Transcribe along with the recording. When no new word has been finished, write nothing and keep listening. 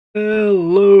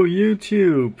Hello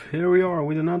YouTube! Here we are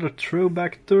with another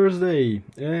Throwback Thursday,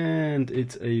 and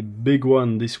it's a big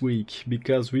one this week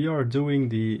because we are doing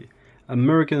the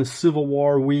American Civil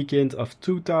War weekend of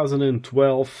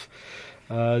 2012,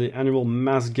 the annual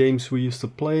mass games we used to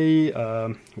play.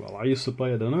 Well, I used to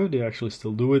play, I don't know, they actually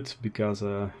still do it because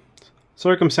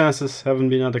circumstances. Haven't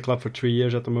been at the club for 3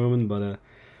 years at the moment, but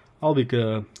I'll be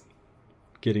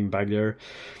getting back there.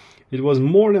 It was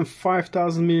more than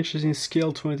 5,000 miniatures in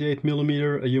scale,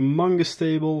 28mm, a humongous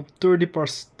table, 30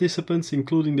 participants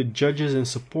including the judges and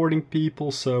supporting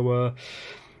people. So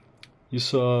you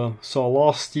saw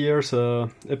last year's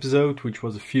episode, which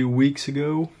was a few weeks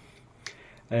ago.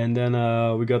 And then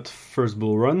we got first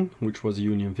Bull Run, which was a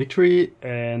Union victory.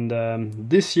 And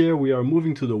this year we are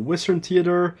moving to the Western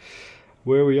Theater,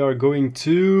 where we are going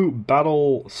to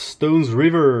battle Stones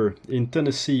River in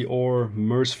Tennessee, or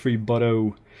Merce-Free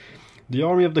Botto. The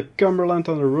Army of the Cumberland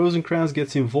under Rosecrans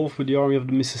gets involved with the Army of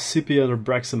the Mississippi under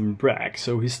Braxton Bragg.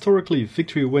 So historically,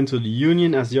 victory went to the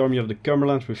Union as the Army of the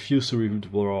Cumberland refused to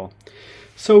withdraw.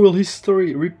 So will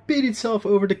history repeat itself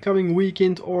over the coming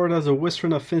weekend, or does a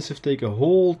Western offensive take a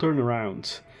whole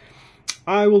turnaround?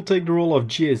 I will take the role of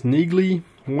G.S. Neagley,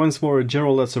 once more a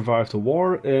general that survived the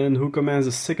war, and who commands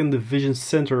the 2nd Division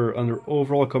Center under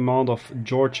overall command of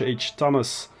George H.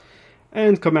 Thomas,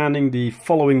 and commanding the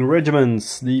following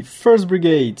regiments: the 1st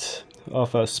Brigade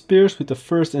of Spears with the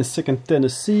 1st and 2nd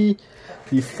Tennessee,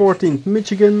 the 14th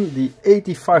Michigan, the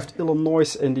 85th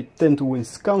Illinois and the 10th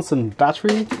Wisconsin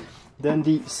Battery, then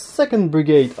the 2nd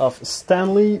Brigade of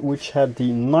Stanley, which had the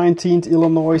 19th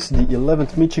Illinois, the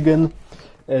 11th Michigan,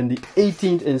 and the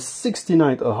 18th and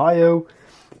 69th Ohio.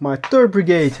 My 3rd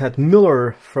Brigade had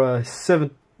Miller for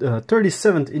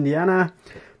 37th Indiana,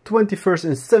 21st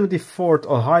and 74th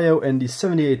Ohio, and the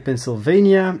 78th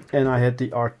Pennsylvania, and I had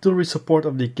the artillery support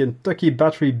of the Kentucky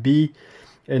Battery B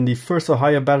and the 1st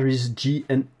Ohio Batteries G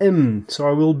and M. So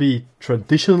I will be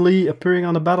traditionally appearing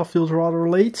on the battlefield rather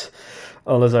late,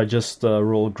 unless I just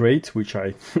roll great, which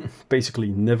I basically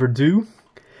never do.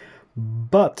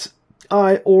 But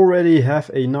I already have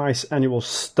a nice annual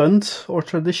stunt or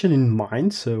tradition in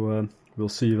mind, so we'll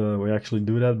see if we actually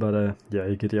do that, but yeah,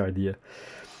 you get the idea.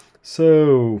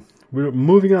 So we're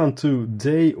moving on to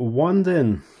day 1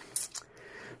 then.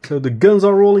 So the guns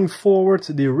are rolling forward,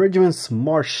 the regiments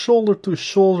march shoulder to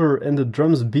shoulder, and the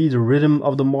drums beat the rhythm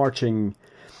of the marching.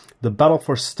 The battle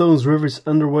for Stones River is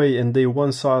underway, and day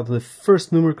 1 saw the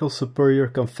first numerical superior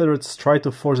Confederates try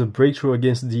to force a breakthrough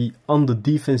against the on the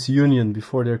defense Union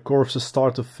before their corpses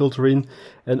start to filter in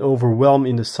and overwhelm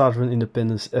in the Southern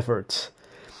independence effort.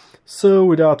 So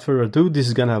without further ado, this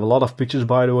is gonna have a lot of pictures,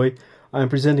 by the way. I'm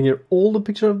presenting here all the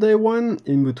pictures of day 1,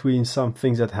 in between some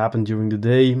things that happened during the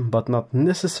day, but not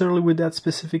necessarily with that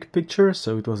specific picture.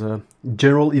 So it was a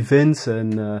general event,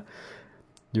 and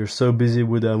you're so busy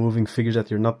with moving figures that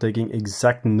you're not taking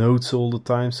exact notes all the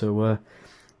time. So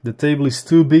the table is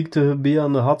too big to be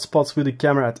on the hotspots with the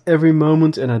camera at every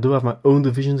moment, and I do have my own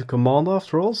division to command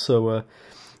after all. So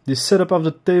the setup of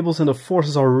the tables and the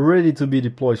forces are ready to be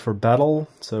deployed for battle.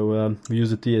 So we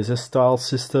use the TSS style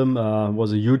system.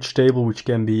 Was a huge table which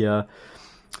can be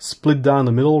split down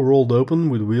the middle, rolled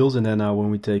open with wheels, and then when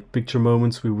we take picture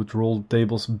moments we would roll the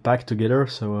tables back together.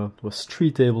 So it was 3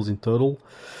 tables in total.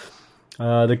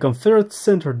 The Confederate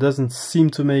center doesn't seem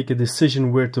to make a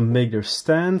decision where to make their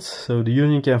stand, so the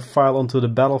Union can file onto the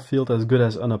battlefield as good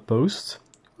as unopposed.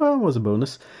 Well, it was a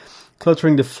bonus.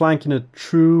 Cluttering the flank in a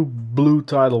true blue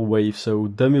tidal wave, so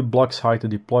dummy blocks hide the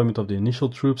deployment of the initial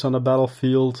troops on the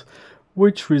battlefield,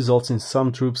 which results in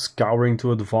some troops scouring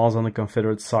to advance on the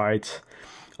Confederate side.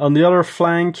 On the other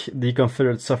flank, the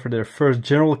Confederates suffered their first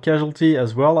general casualty,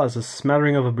 as well as a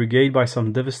smattering of a brigade by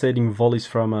some devastating volleys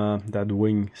from that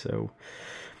wing. So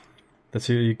that's,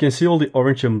 you can see all the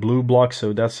orange and blue blocks,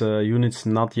 so that's units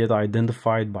not yet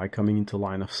identified by coming into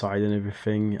line of sight and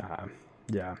everything.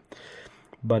 Yeah.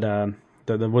 But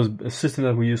that was a system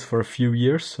that we used for a few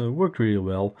years, so it worked really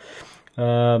well.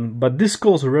 But this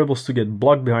caused the rebels to get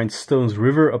blocked behind Stones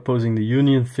River, opposing the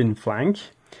Union thin flank.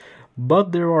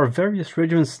 But there are various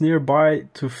regiments nearby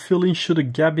to fill in should a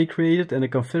gap be created, and the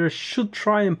Confederates should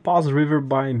try and pass the river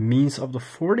by means of the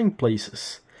fording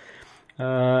places.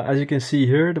 As you can see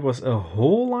here, there was a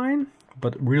whole line,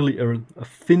 but really a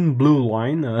thin blue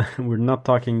line. We're not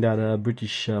talking that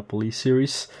British police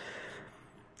series.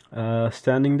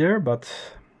 Standing there, but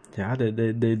yeah, they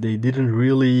didn't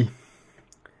really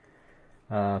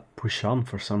push on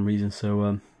for some reason.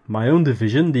 So my own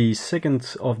division, the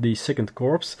second of the second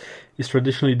corps, is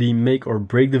traditionally the make or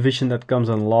break division that comes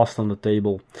on last on the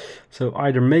table. So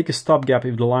either make a stopgap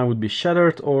if the line would be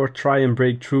shattered, or try and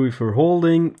break through if we're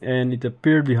holding, and it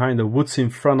appeared behind the woods in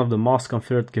front of the massed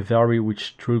Confederate cavalry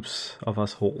which troops of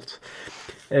us hold.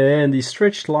 And the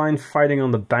stretched line fighting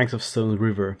on the banks of Stone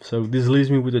River. So this leaves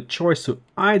me with a choice to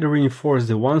either reinforce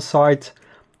the one side,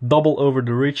 double over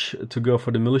the ridge to go for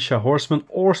the militia horsemen,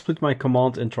 or split my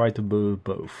command and try to do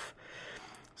both.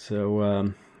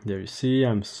 So there you see,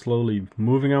 I'm slowly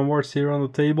moving onwards here on the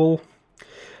table.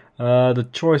 The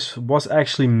choice was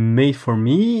actually made for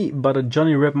me, but a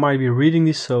Johnny Rep might be reading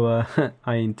this, so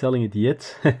I ain't telling it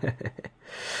yet.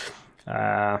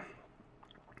 Well,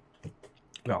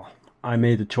 I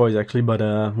made the choice actually, but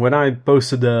when I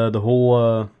posted the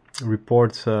whole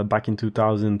report back in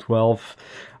 2012,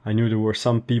 I knew there were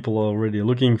some people already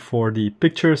looking for the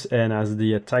pictures, and as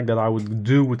the attack that I would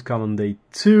do would come on day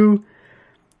 2,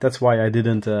 that's why I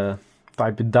didn't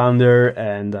type it down there,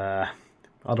 and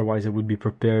otherwise it would be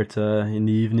prepared in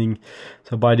the evening.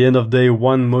 So by the end of day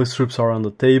 1, most troops are on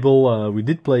the table. We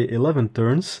did play 11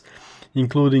 turns,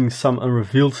 including some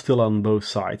unrevealed still on both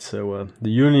sides. So the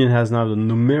Union has now the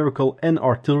numerical and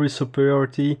artillery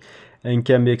superiority, and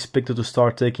can be expected to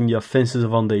start taking the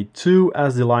offensive on day 2,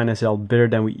 as the line has held better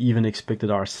than we even expected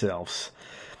ourselves.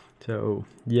 So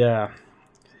yeah,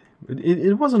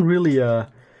 it wasn't really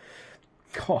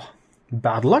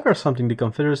bad luck or something. The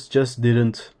Confederates just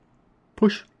didn't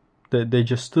push. They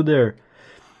just stood there.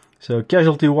 So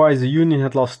casualty wise, the Union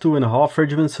had lost 2.5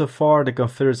 regiments so far, the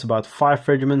Confederates about 5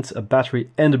 regiments, a battery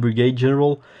and a brigade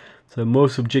general. So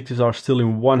most objectives are still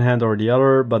in one hand or the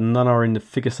other, but none are in the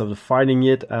thickest of the fighting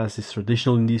yet, as is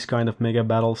traditional in these kind of mega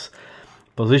battles.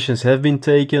 Positions have been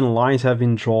taken, lines have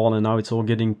been drawn, and now it's all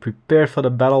getting prepared for the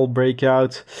battle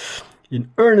breakout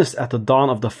in earnest at the dawn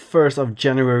of the 1st of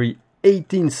January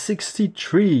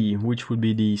 1863, which would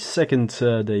be the second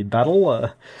day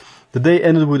battle. The day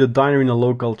ended with a diner in a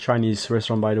local Chinese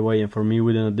restaurant, by the way, and for me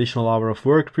with an additional hour of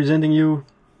work presenting you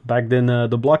back then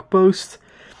the blog post.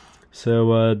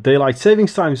 So daylight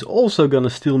savings time is also gonna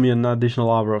steal me an additional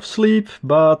hour of sleep,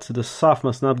 but the South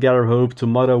must not gather hope.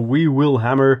 Tomorrow we will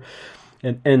hammer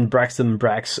and end Braxton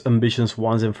Bragg's ambitions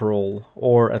once and for all,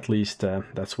 or at least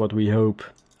that's what we hope.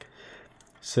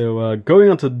 So going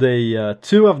on to day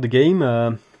 2 of the game,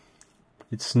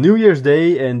 it's New Year's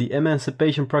Day and the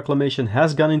Emancipation Proclamation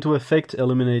has gone into effect,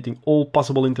 eliminating all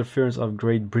possible interference of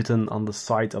Great Britain on the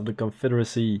side of the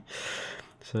Confederacy.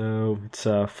 So it's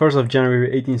 1st of January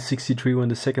 1863 when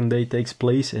the second day takes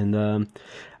place, and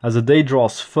as the day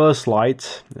draws first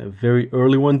light, a very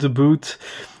early one to boot,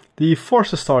 the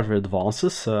forces start their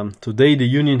advances. Today the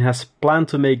Union has planned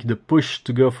to make the push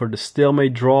to go for the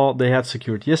stalemate draw they had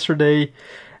secured yesterday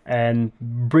and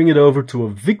bring it over to a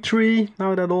victory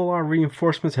now that all our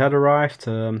reinforcements had arrived.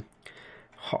 In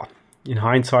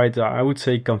hindsight, I would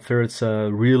say Confederates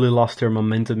really lost their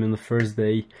momentum in the first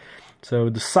day.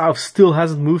 So the South still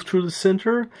hasn't moved through the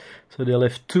center, so they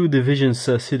left 2 divisions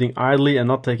sitting idly and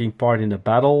not taking part in the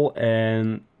battle,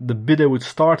 and the bit they would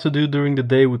start to do during the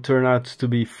day would turn out to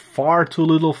be far too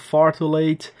little, far too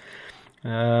late.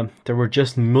 They were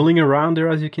just milling around there,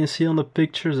 as you can see on the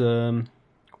pictures.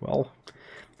 Well,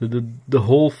 the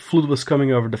whole fleet was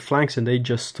coming over the flanks and they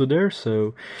just stood there.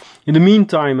 So in the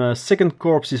meantime, 2nd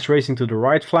Corps is racing to the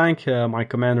right flank, my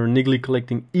commander Nigley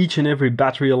collecting each and every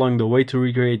battery along the way to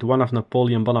recreate one of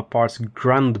Napoleon Bonaparte's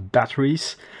grand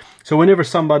batteries. So whenever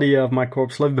somebody of my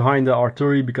corps left behind the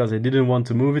artillery because they didn't want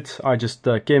to move it, I just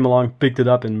came along, picked it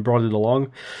up and brought it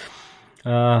along.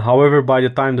 However, by the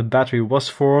time the battery was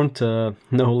formed, no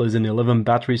less than 11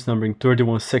 batteries numbering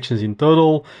 31 sections in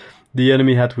total, the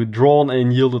enemy had withdrawn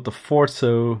and yielded the fort,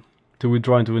 so to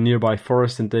withdraw into a nearby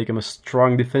forest and take him a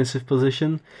strong defensive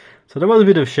position. So that was a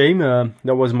bit of a shame.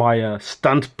 That was my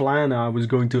stunt plan. I was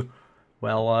going to,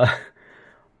 well,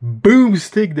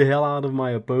 boomstick the hell out of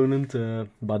my opponent,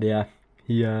 but yeah,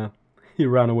 he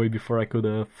ran away before I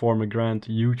could form a grand,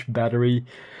 huge battery.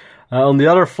 On the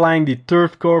other flank, the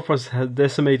 3rd Corps had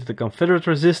decimated the Confederate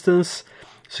resistance,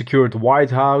 secured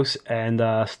White House, and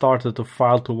started to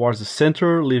file towards the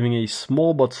center, leaving a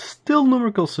small but still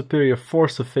numerical superior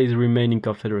force to face the remaining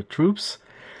Confederate troops.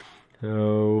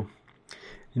 So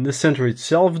in the center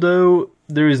itself, though,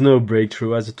 there is no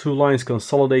breakthrough as the 2 lines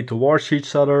consolidate towards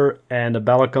each other and the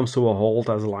battle comes to a halt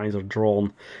as the lines are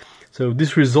drawn. So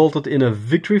this resulted in a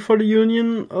victory for the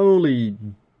Union, only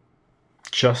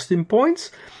just in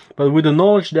points, but with the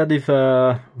knowledge that if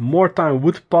more time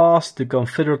would pass, the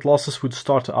Confederate losses would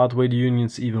start to outweigh the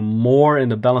Union's even more and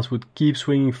the balance would keep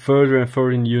swinging further and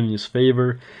further in the Union's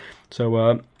favor.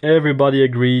 So everybody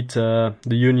agreed the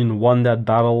Union won that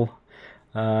battle.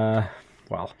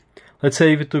 Well, let's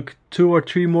say if it took 2 or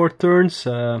 3 more turns,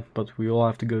 but we all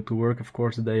have to go to work, of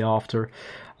course, the day after,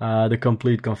 the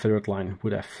complete Confederate line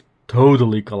would have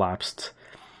totally collapsed.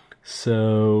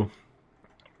 So,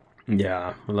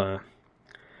 yeah, well,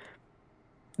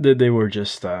 they were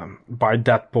just, by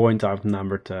that point,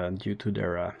 outnumbered due to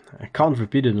their, I can't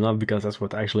repeat it enough because that's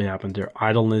what actually happened, their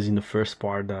idleness in the first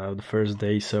part, the first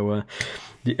day. So,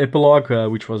 the epilogue,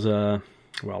 which was,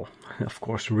 well, of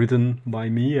course, written by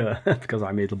me, because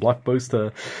I made a blog post,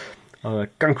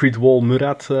 Concrete Wall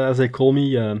Murat, as they call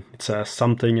me. It's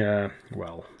something,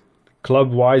 well,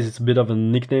 club-wise, it's a bit of a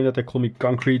nickname that they call me,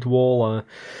 Concrete Wall.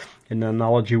 An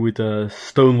analogy with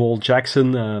Stonewall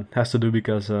Jackson has to do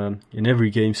because in every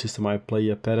game system I play,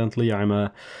 apparently, I'm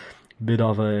a bit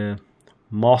of a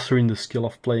master in the skill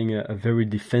of playing a very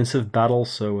defensive battle,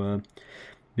 so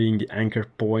being the anchor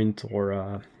point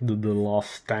or the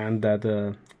last stand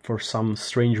that for some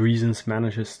strange reasons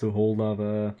manages to hold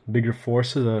up bigger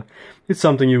forces. It's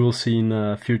something you will see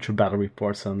in future battle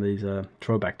reports on these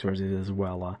throwback Thursdays as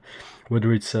well.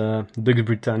 Whether it's Dux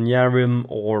Britanniarum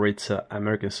or it's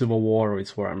American Civil War or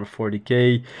it's Warhammer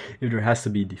 40k, if there has to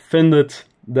be defended,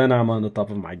 then I'm on the top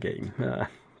of my game.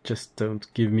 Just don't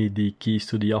give me the keys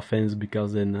to the offense,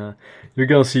 because then you're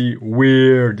gonna see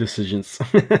weird decisions.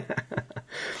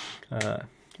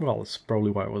 Well, it's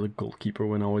probably why I was a goalkeeper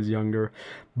when I was younger.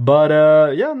 But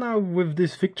yeah, now with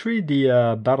this victory,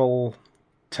 the battle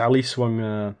tally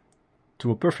swung to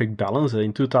a perfect balance.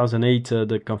 In 2008,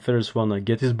 the Confederates won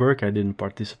Gettysburg. I didn't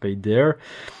participate there.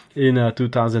 In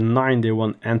 2009, they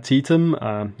won Antietam.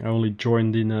 I only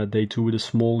joined in day 2 with a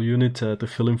small unit to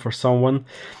fill in for someone.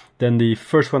 Then the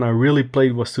first one I really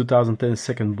played was 2010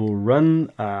 Second Bull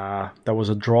Run. That was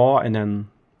a draw, and then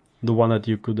the one that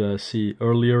you could see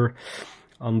earlier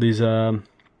on these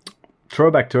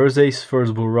Throwback Thursdays,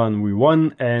 First Bull Run we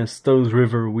won, and Stones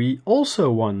River we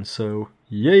also won. So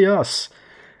yay us!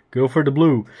 Go for the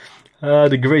blue.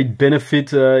 The great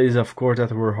benefit is, of course, that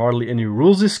there were hardly any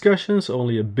rules discussions,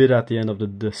 only a bit at the end of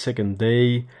the second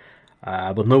day.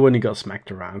 But nobody got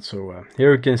smacked around. So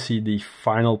here you can see the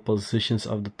final positions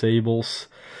of the tables.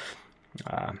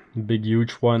 Big,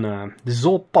 huge one. This is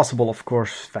all possible, of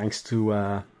course, thanks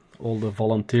to all the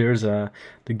volunteers. The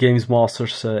Games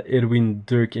Masters, Edwin,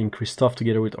 Dirk, and Christophe,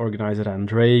 together with organizer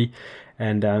Andre.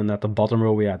 And then at the bottom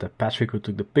row we had Patrick, who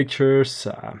took the pictures.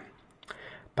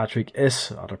 Patrick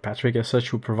S, other Patrick as such,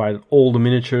 who provided all the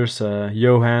miniatures.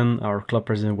 Johan, our club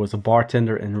president, was the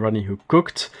bartender, and Ronnie, who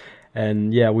cooked.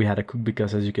 And yeah, we had a cook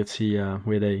because, as you can see,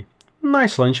 we had a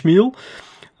nice lunch meal.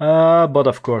 But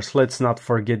of course, let's not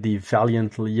forget the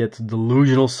valiant yet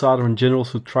delusional Southern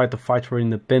generals who tried to fight for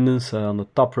independence. On the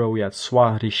top row we had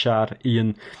Sois, Richard,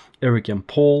 Ian, Eric, and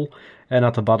Paul. And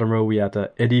at the bottom row we had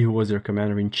Eddie, who was their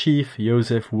commander-in-chief,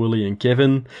 Joseph, Willie, and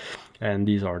Kevin. And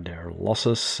these are their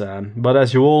losses. But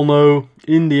as you all know,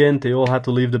 in the end they all had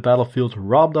to leave the battlefield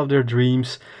robbed of their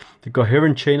dreams. The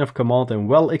coherent chain of command and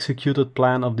well-executed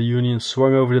plan of the Union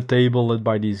swung over the table, led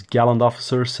by these gallant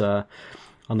officers.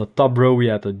 On the top row we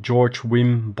had George,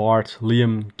 Wim, Bart,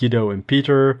 Liam, Guido, and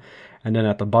Peter. And then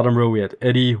at the bottom row we had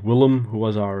Eddie, Willem, who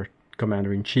was our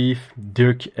commander-in-chief,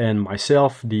 Dirk, and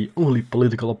myself, the only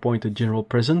political appointed general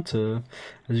present,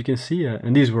 as you can see.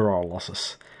 And these were our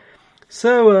losses.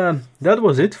 So that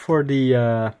was it for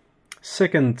the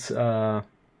second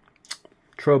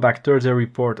Throwback Thursday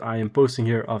report I am posting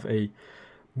here of a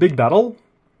big battle.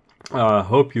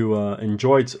 Hope you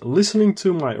enjoyed listening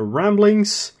to my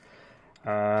ramblings.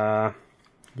 Yeah,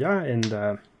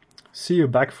 and see you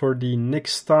back for the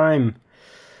next time.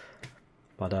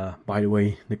 But by the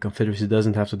way, the Confederacy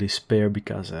doesn't have to despair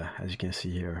because, as you can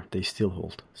see here, they still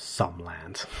hold some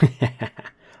land.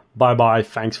 Bye bye,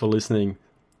 thanks for listening,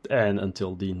 and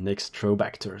until the next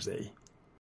Throwback Thursday.